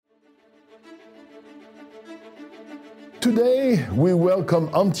Today, we welcome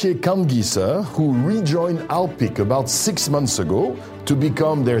Antje Kanngiesser, who rejoined Alpiq about 6 months ago to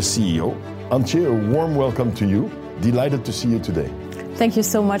become their CEO. Antje, a warm welcome to you. Delighted to see you today. Thank you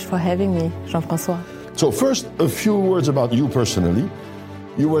so much for having me, Jean-François. So first, a few words about you personally.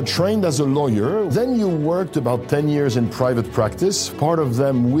 You were trained as a lawyer, then you worked about 10 years in private practice, part of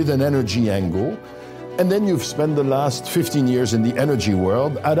them with an energy angle, and then you've spent the last 15 years in the energy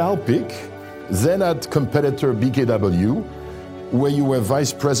world at Alpiq, then at competitor BKW, where you were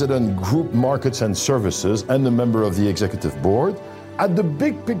Vice President Group Markets and Services and a member of the Executive Board. At the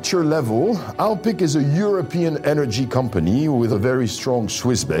big picture level, Alpiq is a European energy company with a very strong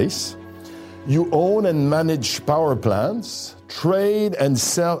Swiss base. You own and manage power plants, trade and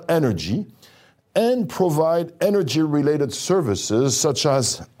sell energy, and provide energy-related services such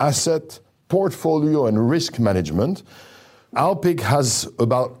as asset, portfolio, and risk management. Alpiq has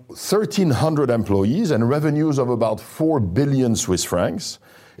about 1,300 employees and revenues of about 4 billion Swiss francs.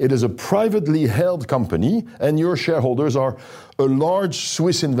 It is a privately held company, and your shareholders are a large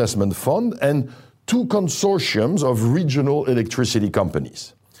Swiss investment fund and 2 consortiums of regional electricity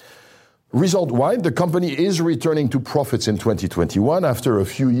companies. Result-wise, the company is returning to profits in 2021 after a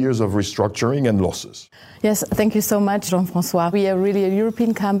few years of restructuring and losses. Yes, thank you so much, Jean-François. We are really a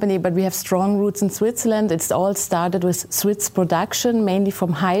European company, but we have strong roots in Switzerland. It's all started with Swiss production, mainly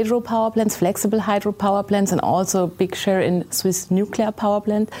from hydropower plants, flexible hydropower plants, and also a big share in Swiss nuclear power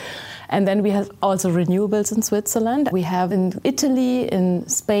plant. And then we have also renewables in Switzerland. We have in Italy, in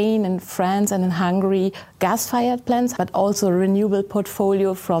Spain, in France, and in Hungary gas-fired plants, but also a renewable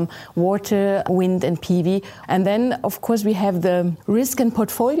portfolio from water, wind, and PV. And then, of course, we have the risk and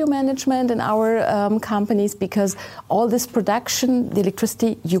portfolio management in our companies, because all this production, the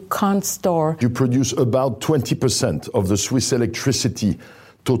electricity, you can't store. You produce about 20% of the Swiss electricity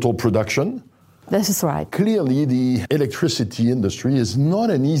total production. This is right. Clearly, the electricity industry is not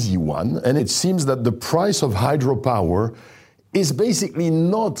an easy one, and it seems that the price of hydropower is basically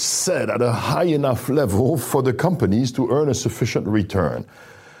not set at a high enough level for the companies to earn a sufficient return.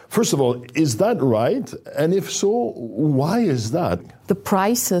 First of all, is that right? And if so, why is that? The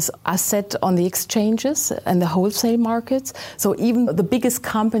prices are set on the exchanges and the wholesale markets. So even the biggest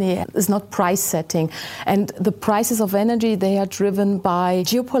company is not price setting. And the prices of energy, they are driven by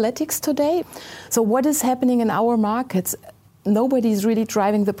geopolitics today. So what is happening in our markets? Nobody is really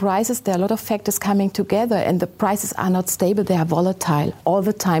driving the prices. There are a lot of factors coming together, and the prices are not stable. They are volatile all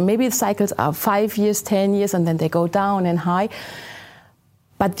the time. Maybe the cycles are 5 years, 10 years, and then they go down and high.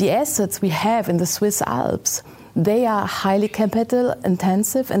 But the assets we have in the Swiss Alps, they are highly capital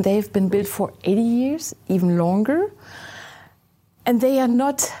intensive, and they've been built for 80 years, even longer. And they are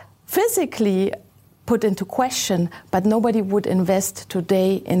not physically put into question, but nobody would invest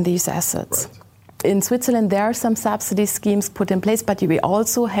today in these assets. Right. In Switzerland, there are some subsidy schemes put in place, but we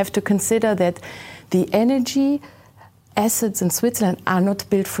also have to consider that the energy assets in Switzerland are not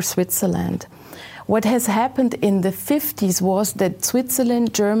built for Switzerland. What has happened in the 50s was that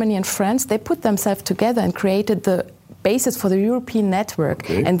Switzerland, Germany, and France, they put themselves together and created the basis for the European network.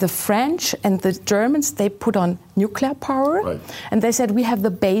 Okay. And the French and the Germans, they put on nuclear power. Right. And they said, we have the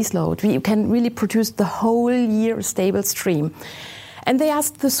base load. We can really produce the whole year a stable stream. And they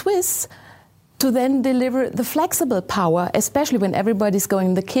asked the Swiss to then deliver the flexible power, especially when everybody's going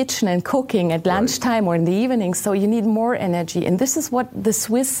in the kitchen and cooking at lunchtime or in the evening. So you need more energy. And this is what the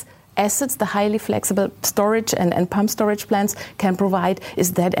Swiss assets, the highly flexible storage and pump storage plants can provide,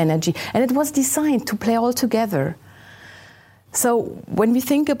 is that energy. And it was designed to play all together. So when we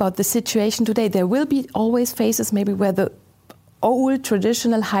think about the situation today, there will be always phases maybe where the old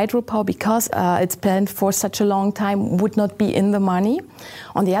traditional hydropower, because it's planned for such a long time, would not be in the money.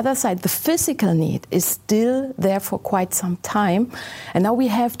 On the other side, the physical need is still there for quite some time. And now we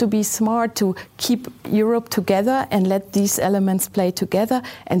have to be smart to keep Europe together and let these elements play together.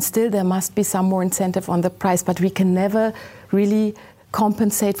 And still there must be some more incentive on the price, but we can never really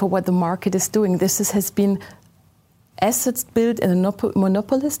compensate for what the market is doing. This has been assets built in a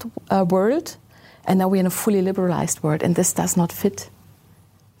monopolist world. And now we're in a fully liberalized world, and this does not fit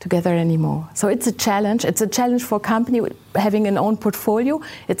together anymore. So it's a challenge. It's a challenge for a company having an own portfolio.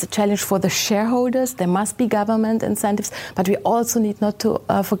 It's a challenge for the shareholders. There must be government incentives. But we also need not to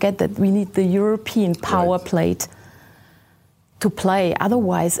forget that we need the European power plate to play.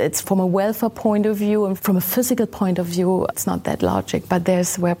 Otherwise, it's from a welfare point of view and from a physical point of view, it's not that logic. But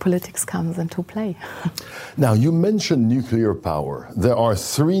there's where politics comes into play. Now, you mentioned nuclear power. There are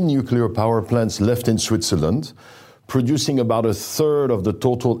 3 nuclear power plants left in Switzerland, producing about a third of the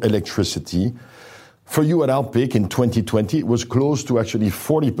total electricity. For you at Alpic in 2020, it was close to actually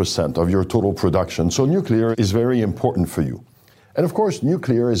 40% of your total production. So nuclear is very important for you. And of course,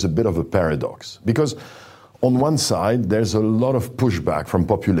 nuclear is a bit of a paradox because on one side, there's a lot of pushback from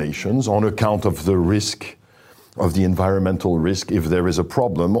populations on account of the risk, of the environmental risk if there is a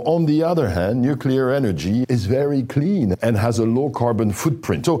problem. On the other hand, nuclear energy is very clean and has a low carbon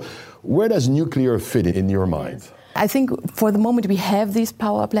footprint. So where does nuclear fit in your mind? I think for the moment we have these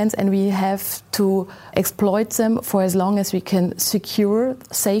power plants and we have to exploit them for as long as we can secure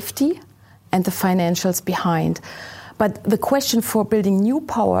safety and the financials behind. But the question for building new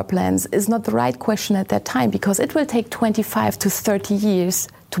power plants is not the right question at that time because it will take 25 to 30 years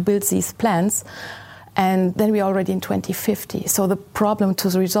to build these plants. And then we're already in 2050. So the problem to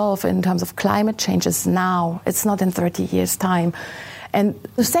resolve in terms of climate change is now. It's not in 30 years' time. And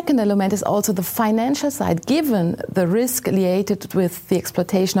the second element is also the financial side, given the risk related with the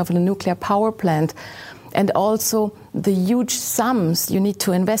exploitation of a nuclear power plant and also the huge sums you need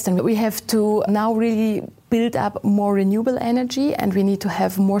to invest. And we have to now really build up more renewable energy and we need to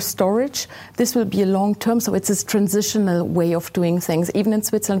have more storage. This will be a long term, so it's a transitional way of doing things. Even in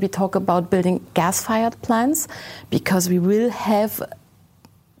Switzerland, we talk about building gas-fired plants because we will have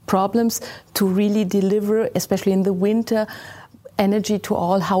problems to really deliver, especially in the winter, energy to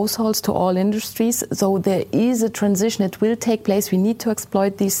all households, to all industries. So there is a transition. It will take place. We need to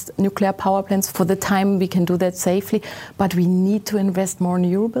exploit these nuclear power plants for the time we can do that safely. But we need to invest more in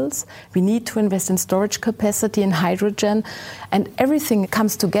renewables. We need to invest in storage capacity, in hydrogen. And everything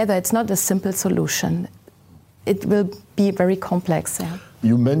comes together. It's not a simple solution. It will be very complex. Yeah.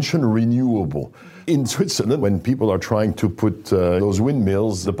 You mentioned renewable. In Switzerland, when people are trying to put those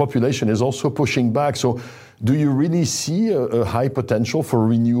windmills, the population is also pushing back. So do you really see a high potential for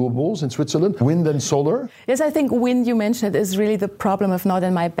renewables in Switzerland, wind and solar? Yes, I think wind, you mentioned it, is really the problem of not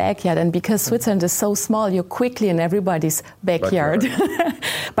in my backyard. And because Switzerland is so small, you're quickly in everybody's backyard.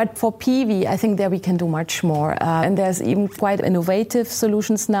 But for PV, I think there we can do much more. And there's even quite innovative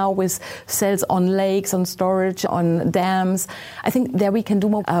solutions now with cells on lakes, on storage, on dams. I think there we can do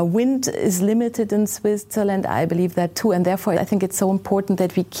more. Wind is limited in Switzerland, I believe that too. And therefore, I think it's so important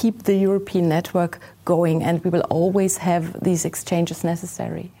that we keep the European network going, and we will always have these exchanges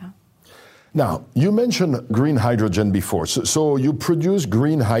necessary. Yeah. Now, you mentioned green hydrogen before. So you produce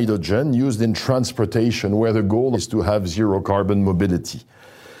green hydrogen used in transportation where the goal is to have zero carbon mobility.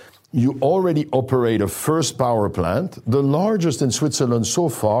 You already operate a first power plant, the largest in Switzerland so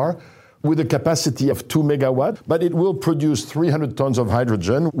far, with a capacity of 2 megawatts, but it will produce 300 tons of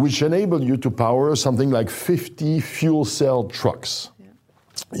hydrogen, which enable you to power something like 50 fuel cell trucks.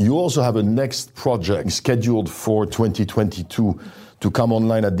 You also have a next project scheduled for 2022 to come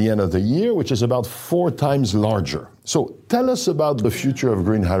online at the end of the year, which is about 4 times larger. So tell us about the future of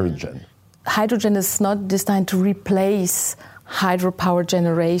green hydrogen. Hydrogen is not designed to replace hydropower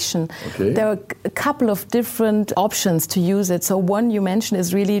generation. Okay. There are a couple of different options to use it. So one you mentioned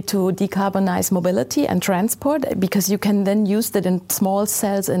is really to decarbonize mobility and transport, because you can then use that in small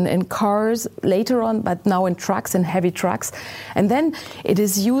cells in cars later on, but now in trucks, in heavy trucks. And then it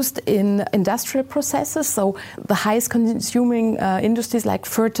is used in industrial processes. So the highest consuming industries like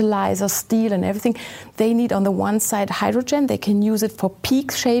fertilizer, steel and everything, they need on the one side hydrogen. They can use it for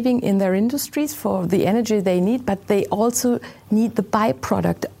peak shaving in their industries for the energy they need, but they also need the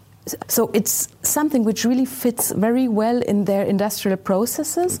byproduct. So it's something which really fits very well in their industrial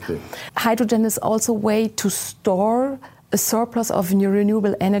processes. Okay. Hydrogen is also a way to store a surplus of new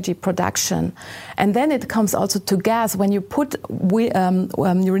renewable energy production. And then it comes also to gas. When you put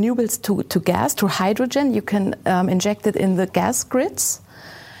renewables to gas, to hydrogen, you can inject it in the gas grids,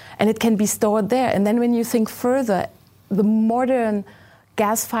 and it can be stored there. And then when you think further, the modern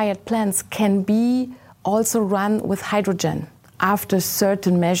gas-fired plants can be also run with hydrogen after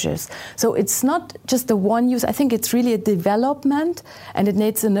certain measures. So it's not just a one use. I think it's really a development and it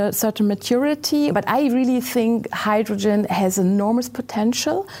needs a certain maturity. But I really think hydrogen has enormous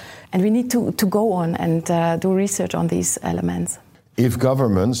potential and we need to go on and do research on these elements. If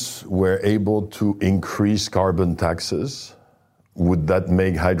governments were able to increase carbon taxes, would that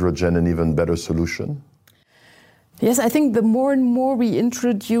make hydrogen an even better solution? Yes, I think the more and more we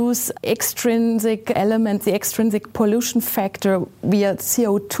introduce extrinsic elements, the extrinsic pollution factor via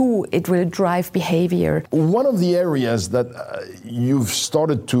CO2, it will drive behavior. One of the areas that you've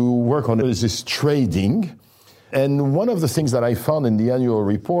started to work on is this trading. And one of the things that I found in the annual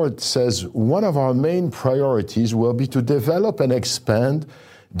report says one of our main priorities will be to develop and expand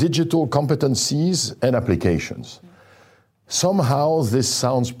digital competencies and applications. Somehow this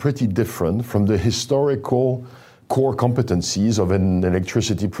sounds pretty different from the historical core competencies of an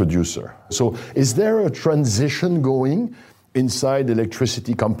electricity producer. So is there a transition going inside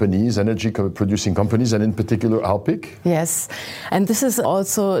electricity companies, energy producing companies, and in particular Alpic? Yes, and this is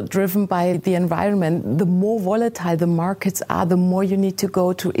also driven by the environment. The more volatile the markets are, the more you need to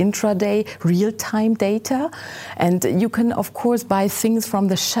go to intraday, real-time data. And you can, of course, buy things from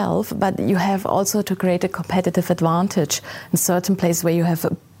the shelf, but you have also to create a competitive advantage in certain places where you have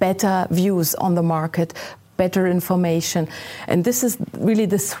better views on the market, better information. And this is really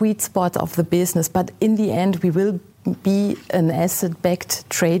the sweet spot of the business. But in the end, we will be an asset-backed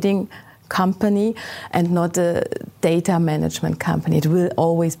trading company and not a data management company. It will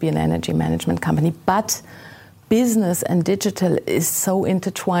always be an energy management company. But business and digital is so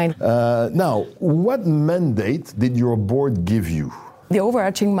intertwined. Now, what mandate did your board give you? The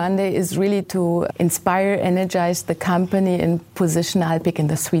overarching mandate is really to inspire, energize the company and position Alpic in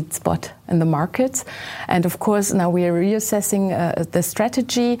the sweet spot in the markets. And of course, now we are reassessing the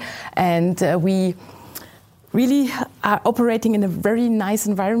strategy, and we really are operating in a very nice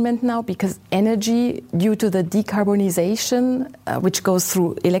environment now, because energy, due to the decarbonization, which goes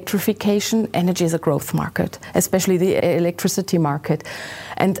through electrification, energy is a growth market, especially the electricity market.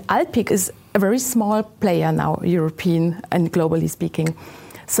 And Alpic is a very small player now, European and globally speaking.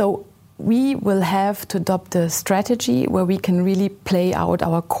 So we will have to adopt a strategy where we can really play out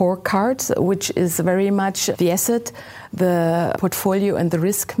our core cards, which is very much the asset, the portfolio and the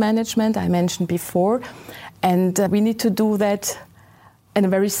risk management I mentioned before. And we need to do that in a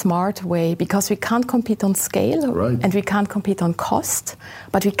very smart way, because we can't compete on scale, right, and we can't compete on cost,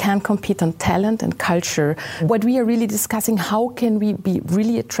 but we can compete on talent and culture. What we are really discussing, how can we be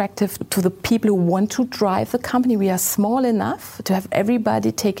really attractive to the people who want to drive the company? We are small enough to have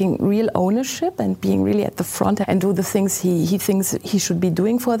everybody taking real ownership and being really at the front and do the things he thinks he should be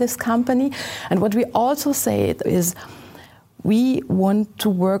doing for this company. And what we also say is we want to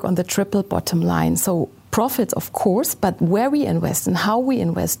work on the triple bottom line. So profits, of course, but where we invest and how we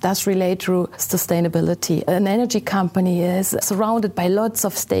invest does relate to sustainability. An energy company is surrounded by lots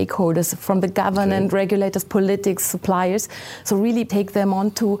of stakeholders, from the government, regulators, politics, suppliers. So really take them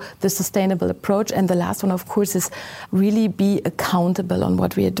onto the sustainable approach. And the last one, of course, is really be accountable on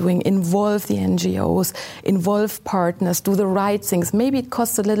what we are doing. Involve the NGOs, involve partners, do the right things. Maybe it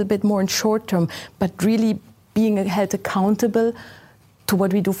costs a little bit more in short term, but really being held accountable to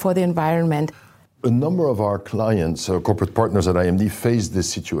what we do for the environment. A number of our clients, corporate partners at IMD, face this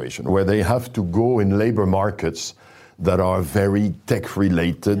situation where they have to go in labor markets that are very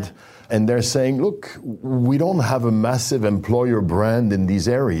tech-related. And they're saying, look, we don't have a massive employer brand in these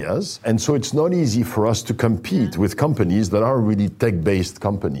areas. And so it's not easy for us to compete with companies that are really tech-based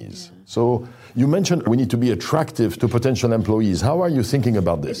companies. So you mentioned we need to be attractive to potential employees. How are you thinking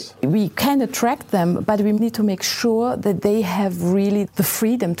about this? We can attract them, but we need to make sure that they have really the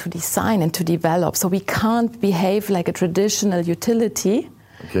freedom to design and to develop. So we can't behave like a traditional utility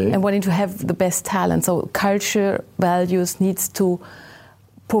and wanting to have the best talent. So culture, values needs to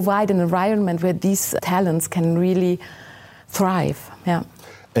provide an environment where these talents can really thrive. Yeah.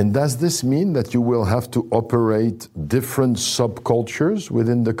 And does this mean that you will have to operate different subcultures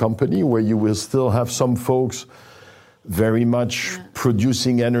within the company, where you will still have some folks very much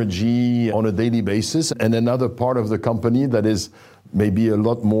producing energy on a daily basis, and another part of the company that is maybe a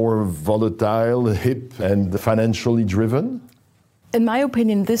lot more volatile, hip, and financially driven? In my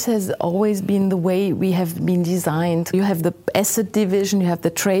opinion, this has always been the way we have been designed. You have the asset division, you have the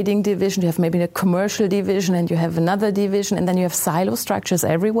trading division, you have maybe a commercial division, and you have another division, and then you have silo structures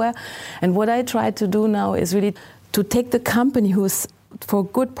everywhere. And what I try to do now is really to take the company, who is for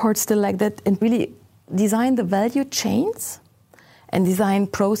good part still like that, and really design the value chains and design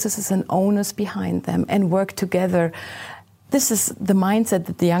processes and owners behind them and work together. This is the mindset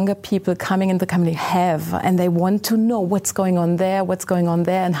that the younger people coming in the company have, and they want to know what's going on there,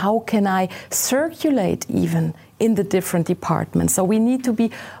 and how can I circulate even in the different departments. So we need to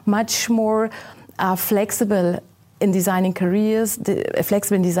be much more flexible in designing careers,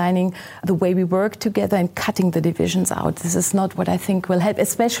 flexible in designing the way we work together and cutting the divisions out. This is not what I think will help,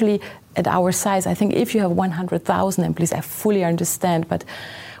 especially at our size. I think if you have 100,000 employees, I fully understand, but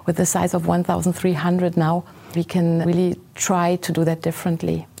with the size of 1,300 now, we can really try to do that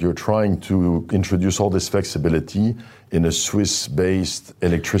differently. You're trying to introduce all this flexibility in a Swiss-based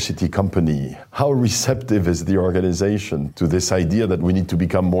electricity company. How receptive is the organization to this idea that we need to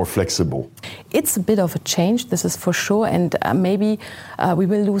become more flexible? It's a bit of a change, this is for sure, and maybe we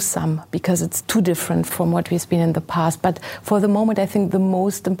will lose some because it's too different from what we've been in the past. But for the moment, I think the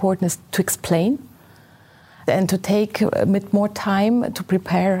most important is to explain and to take a bit more time to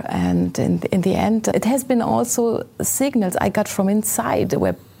prepare. And in the end, it has been also signals I got from inside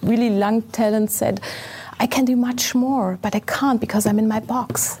where really young talent said, I can do much more, but I can't because I'm in my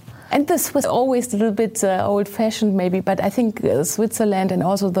box. And this was always a little bit old-fashioned maybe, but I think Switzerland and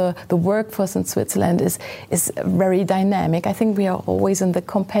also the workforce in Switzerland is very dynamic. I think we are always in the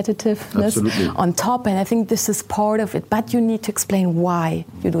competitiveness on top, and I think this is part of it. But you need to explain why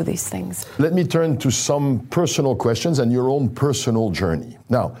you do these things. Let me turn to some personal questions and your own personal journey.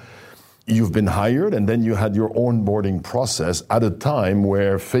 Now, you've been hired and then you had your onboarding process at a time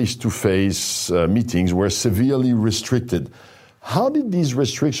where face-to-face meetings were severely restricted. How did these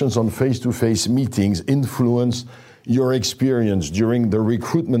restrictions on face-to-face meetings influence your experience during the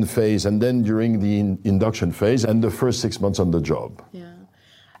recruitment phase and then during the induction phase and the first 6 months on the job? Yeah.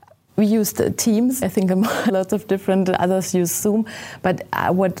 We used Teams. I think lots of different others use Zoom. But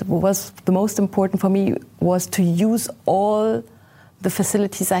what was the most important for me was to use all the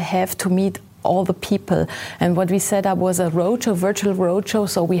facilities I have to meet all the people. And what we set up was a roadshow, virtual roadshow.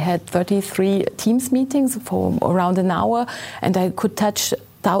 So we had 33 Teams meetings for around an hour, and I could touch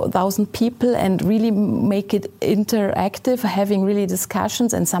 1,000 people and really make it interactive, having really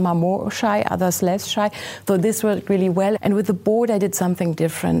discussions, and some are more shy, others less shy. So this worked really well. And with the board, I did something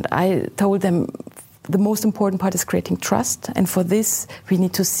different. I told them, the most important part is creating trust, and for this we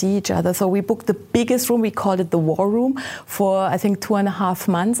need to see each other. So we booked the biggest room, we called it the war room, for I think 2.5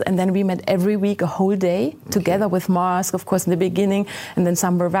 months, and then we met every week a whole day together with masks, of course, in the beginning, and then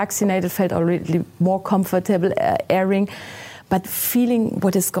some were vaccinated, felt already more comfortable airing. But feeling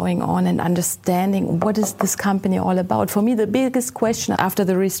what is going on and understanding what is this company all about. For me, the biggest question after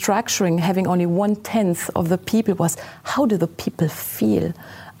the restructuring, having only 1/10 of the people, was how do the people feel?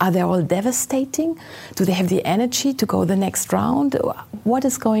 Are they all devastating? Do they have the energy to go the next round? What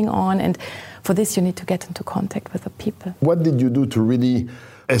is going on? And for this, you need to get into contact with the people. What did you do to really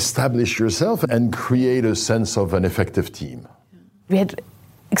establish yourself and create a sense of an effective team? We had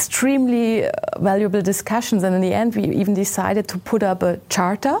extremely valuable discussions, and in the end we even decided to put up a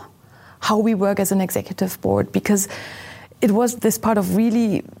charter, how we work as an executive board, because it was this part of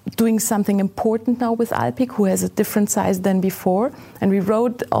really doing something important now with Alpiq, who has a different size than before, and we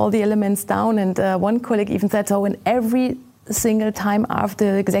wrote all the elements down, and one colleague even said, so in every single time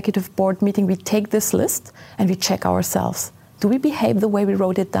after the executive board meeting we take this list and we check ourselves. Do we behave the way we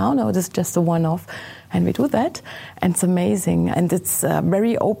wrote it down, or is it just a one-off? And we do that, and it's amazing. And it's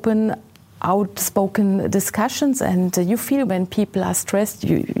very open, outspoken discussions, and you feel when people are stressed,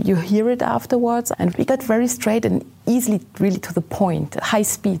 you hear it afterwards. And we got very straight and easily really to the point, high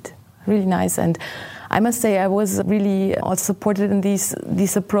speed, really nice. And I must say I was really also supported in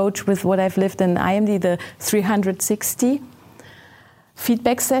this approach with what I've lived in IMD, the 360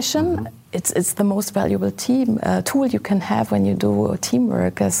 feedback session. Mm-hmm. It's the most valuable tool you can have when you do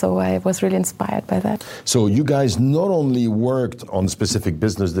teamwork. So I was really inspired by that. So you guys not only worked on specific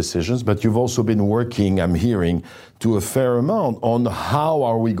business decisions, but you've also been working, I'm hearing, to a fair amount on how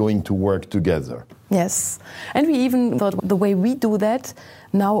are we going to work together. Yes. And we even thought the way we do that,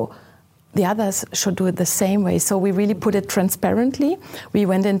 now the others should do it the same way. So we really put it transparently. We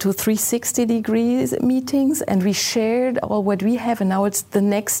went into 360 degrees meetings and we shared all what we have. And now it's the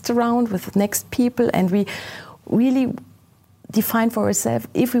next round with next people. And we really define for ourselves,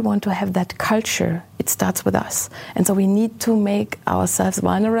 if we want to have that culture, it starts with us. And so we need to make ourselves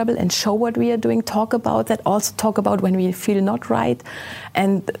vulnerable and show what we are doing, talk about that, also talk about when we feel not right.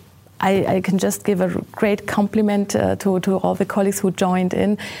 And I can just give a great compliment to all the colleagues who joined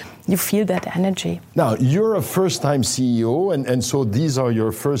in. You feel that energy. Now, you're a first-time CEO, and so these are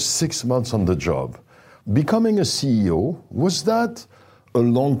your first 6 months on the job. Becoming a CEO, was that a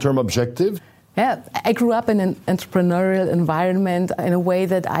long-term objective? Yeah, I grew up in an entrepreneurial environment in a way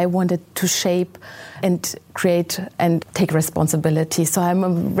that I wanted to shape and create and take responsibility. So I'm a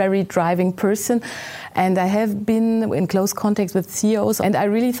very driving person, and I have been in close contact with CEOs, and I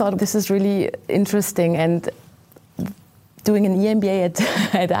really thought this is really interesting, and doing an EMBA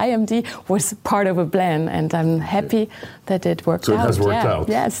at IMD was part of a plan, and I'm happy that it worked out. So it has worked out?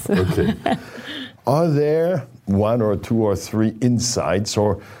 Yes. Okay. Are there 1 or 2 or 3 insights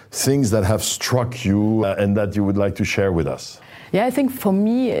or things that have struck you and that you would like to share with us? Yeah, I think for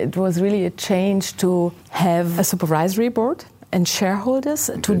me it was really a change to have a supervisory board and shareholders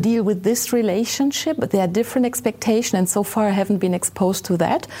to deal with this relationship. But there are different expectations, and so far I haven't been exposed to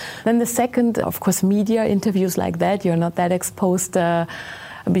that. Then the second, of course, media interviews like that, you're not that exposed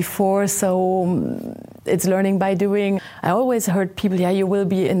before, so it's learning by doing. I always heard people, you will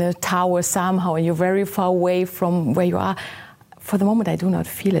be in a tower somehow, and you're very far away from where you are. for the moment, I do not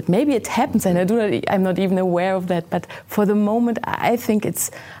feel it. Maybe it happens, and I'm not even aware of that. But for the moment, I think I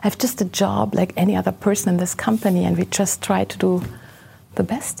have just a job like any other person in this company, and we just try to do the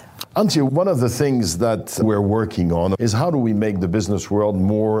best. Antje, one of the things that we're working on is how do we make the business world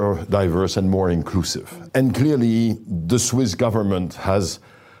more diverse and more inclusive? And clearly, the Swiss government has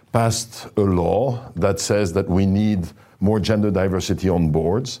passed a law that says that we need more gender diversity on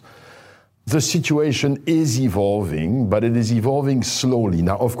boards. The situation is evolving, but it is evolving slowly.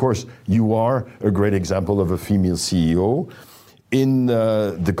 Now, of course, you are a great example of a female CEO. In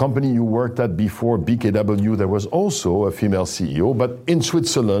the company you worked at before, BKW, there was also a female CEO, but in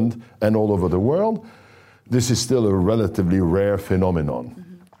Switzerland and all over the world, this is still a relatively rare phenomenon.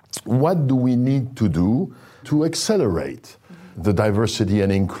 Mm-hmm. What do we need to do to accelerate the diversity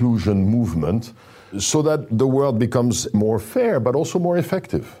and inclusion movement so that the world becomes more fair, but also more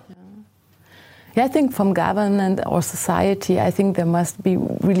effective? Yeah, I think from government or society, I think there must be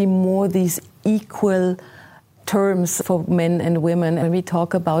really more these equal terms for men and women. When we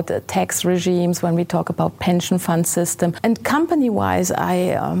talk about tax regimes, when we talk about pension fund system. And company-wise,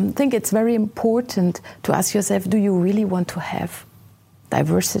 I think it's very important to ask yourself, do you really want to have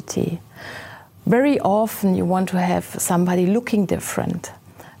diversity? Very often you want to have somebody looking different,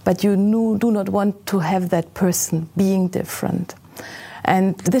 but you do not want to have that person being different.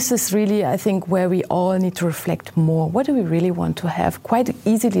 And this is really, I think, where we all need to reflect more. What do we really want to have? Quite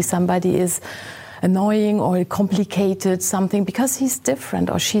easily somebody is annoying or complicated something because he's different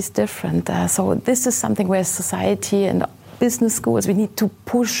or she's different. So this is something where society and business schools, we need to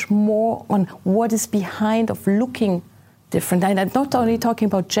push more on what is behind of looking different. And I'm not only talking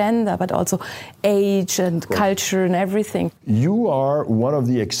about gender, but also age and culture and everything. You are one of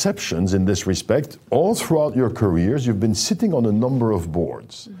the exceptions in this respect. All throughout your careers, you've been sitting on a number of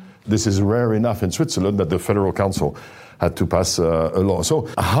boards. Mm-hmm. This is rare enough in Switzerland that the Federal Council had to pass a law. So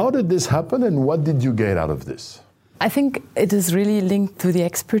how did this happen and what did you get out of this? I think it is really linked to the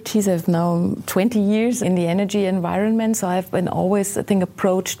expertise. I've now 20 years in the energy environment, so I've been always, I think,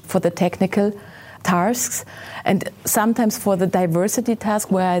 approached for the technical tasks and sometimes for the diversity task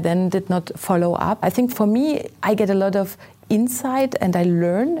where I then did not follow up. I think for me, I get a lot of insight and I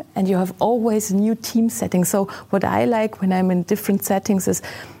learn, and you have always new team settings. So what I like when I'm in different settings is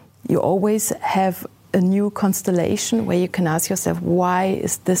you always have a new constellation where you can ask yourself, why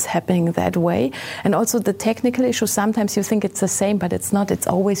is this happening that way? And also the technical issue, sometimes you think it's the same, but it's not. It's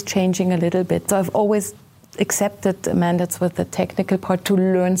always changing a little bit. So I've always accepted mandates with the technical part to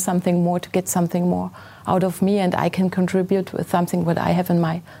learn something more, to get something more out of me, and I can contribute with something what I have in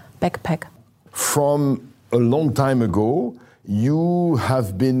my backpack. From a long time ago, you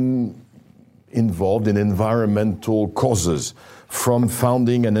have been involved in environmental causes, from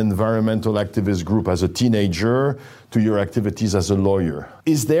founding an environmental activist group as a teenager to your activities as a lawyer.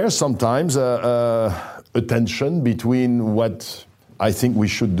 Is there sometimes a tension between what I think we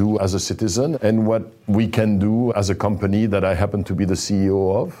should do as a citizen and what we can do as a company that I happen to be the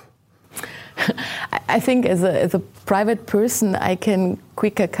CEO of? I think as a private person, I can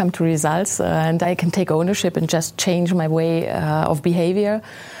quicker come to results and I can take ownership and just change my way of behavior.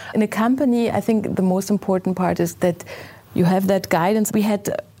 In a company, I think the most important part is that you have that guidance. We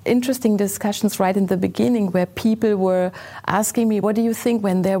had interesting discussions right in the beginning where people were asking me, what do you think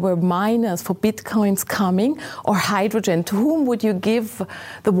when there were miners for Bitcoins coming or hydrogen? To whom would you give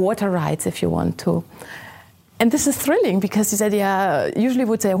the water rights if you want to? And this is thrilling because you said, yeah, usually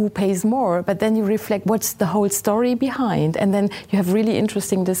would say who pays more, but then you reflect what's the whole story behind, and then you have really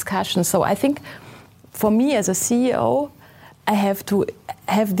interesting discussions. So I think for me as a CEO, I have to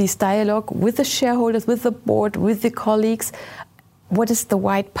have this dialogue with the shareholders, with the board, with the colleagues. What is the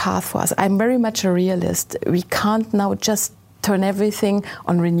right path for us? I'm very much a realist. We can't now just turn everything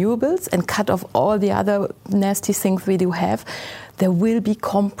on renewables and cut off all the other nasty things we do have. There will be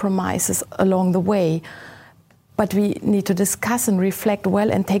compromises along the way. But we need to discuss and reflect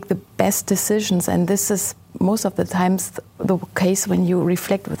well and take the best decisions. And this is most of the times the case when you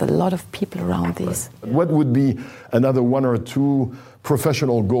reflect with a lot of people around these. What would be another one or two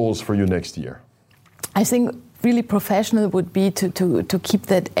professional goals for you next year? I think really professional would be to keep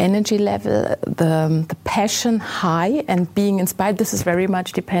that energy level, the passion high and being inspired. This is very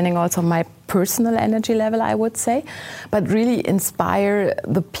much depending also on my personal energy level, I would say. But really inspire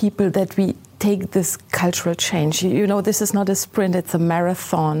the people that we take this cultural change. You know, this is not a sprint, it's a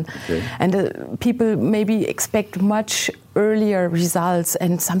marathon. Okay. And people maybe expect much earlier results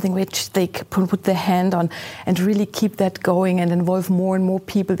and something which they can put their hand on and really keep that going and involve more and more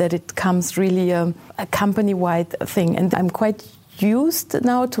people, that it comes really a company-wide thing. And I'm quite used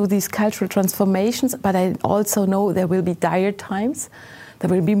now to these cultural transformations, but I also know there will be dire times. There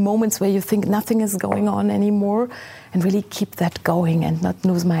will be moments where you think nothing is going on anymore, and really keep that going and not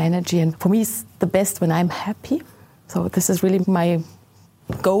lose my energy. And for me, it's the best when I'm happy. So this is really my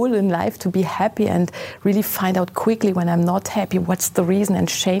goal in life, to be happy and really find out quickly when I'm not happy what's the reason and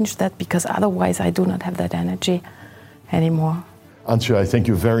change that, because otherwise I do not have that energy anymore. Antje, I thank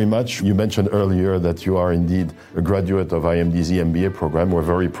you very much. You mentioned earlier that you are indeed a graduate of IMD's MBA program. We're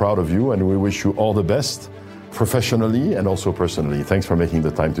very proud of you, and we wish you all the best professionally and also personally. Thanks for making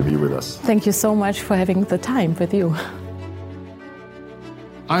the time to be with us. Thank you so much for having the time with you.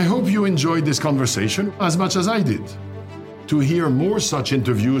 I hope you enjoyed this conversation as much as I did. To hear more such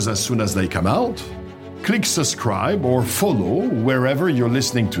interviews as soon as they come out, click subscribe or follow wherever you're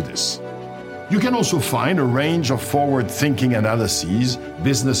listening to this. You can also find a range of forward-thinking analyses,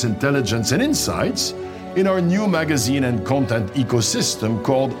 business intelligence, and insights in our new magazine and content ecosystem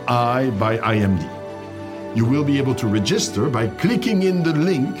called I by IMD. You will be able to register by clicking in the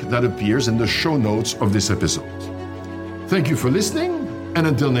link that appears in the show notes of this episode. Thank you for listening, and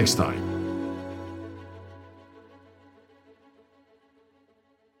until next time.